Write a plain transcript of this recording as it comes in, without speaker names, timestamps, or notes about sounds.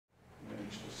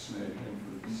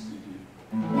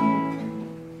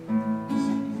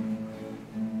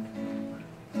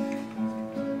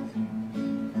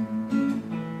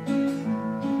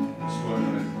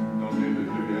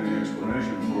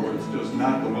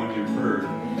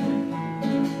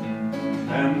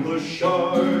and the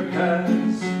shark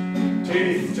has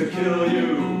teeth to kill you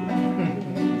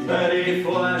that he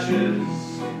flashes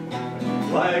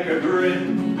like a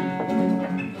grin.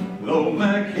 Though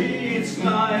Mack eats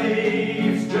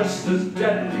knives just as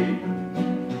deadly,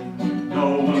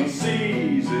 no one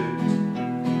sees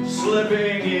it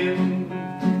slipping in.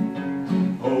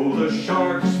 Oh, the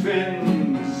shark's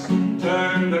fins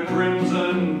turn to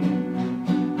crimson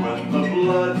when the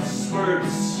blood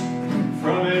spurts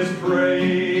from his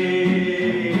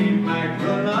prey. Mack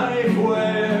the knife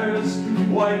wears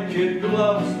white kid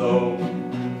gloves, though,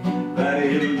 that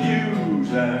he'll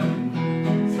use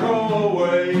and throw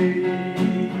away.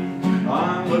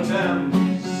 On the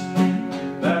Thames,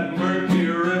 that murky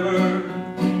river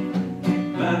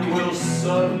that will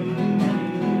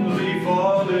suddenly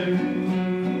fall in,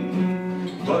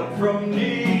 but from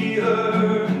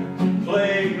neither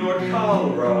plague nor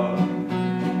cholera,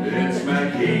 it's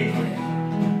Mack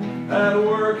at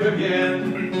work again.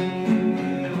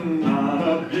 On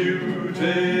a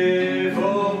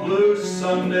beautiful blue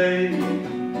Sunday,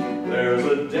 there's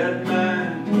a dead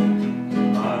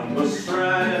man on the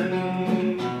Strand.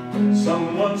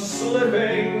 Someone's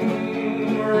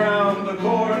slipping around the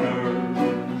corner,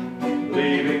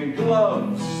 leaving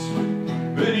gloves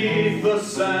beneath the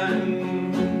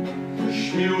sand.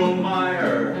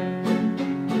 Schmuelmeyer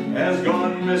has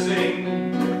gone missing,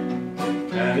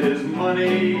 and his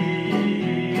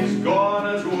money's gone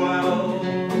as well.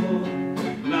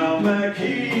 Now Mack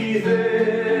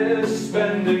is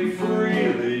spending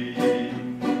freely.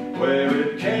 Where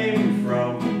it came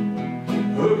from,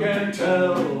 who can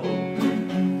tell?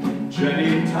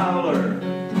 Jenny Towler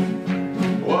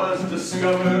was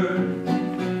discovered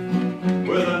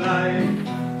with a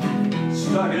knife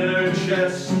stuck in her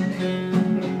chest,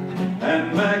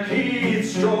 and Mack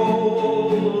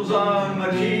strolls on the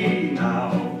quay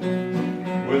now,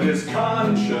 with his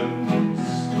conscience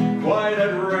quite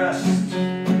at rest.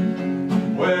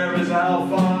 Where is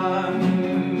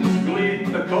Alphonse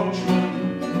Gleet, the coachman?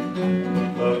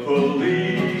 The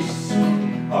police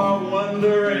are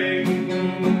wondering,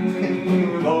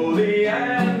 though the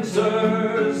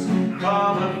answer's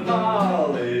common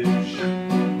knowledge.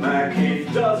 Mack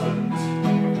doesn't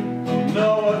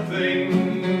know a thing,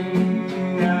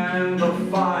 and the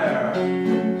fire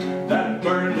that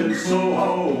burned in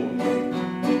Soho,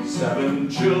 7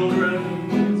 children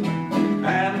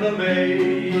and a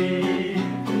maid.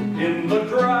 In the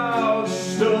crowd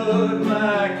stood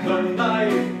Mack the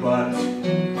knife, but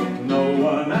no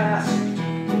one asked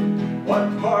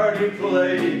what part he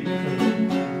played.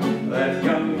 That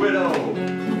young widow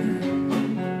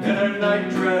in her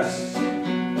nightdress,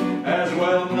 as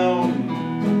well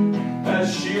known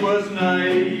as she was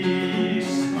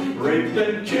nice, raped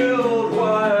and killed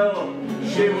while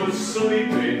she was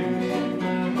sleeping.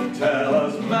 Tell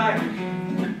us, Mack,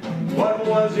 what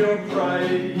was your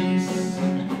price?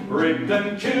 Raped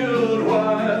and killed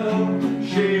while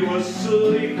she was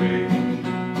sleeping.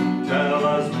 Tell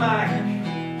us, Mack,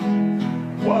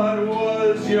 what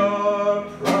was your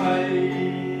price?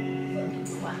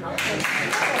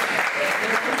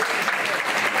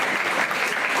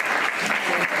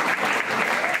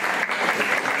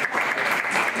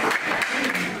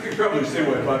 You could probably say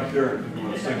what back there.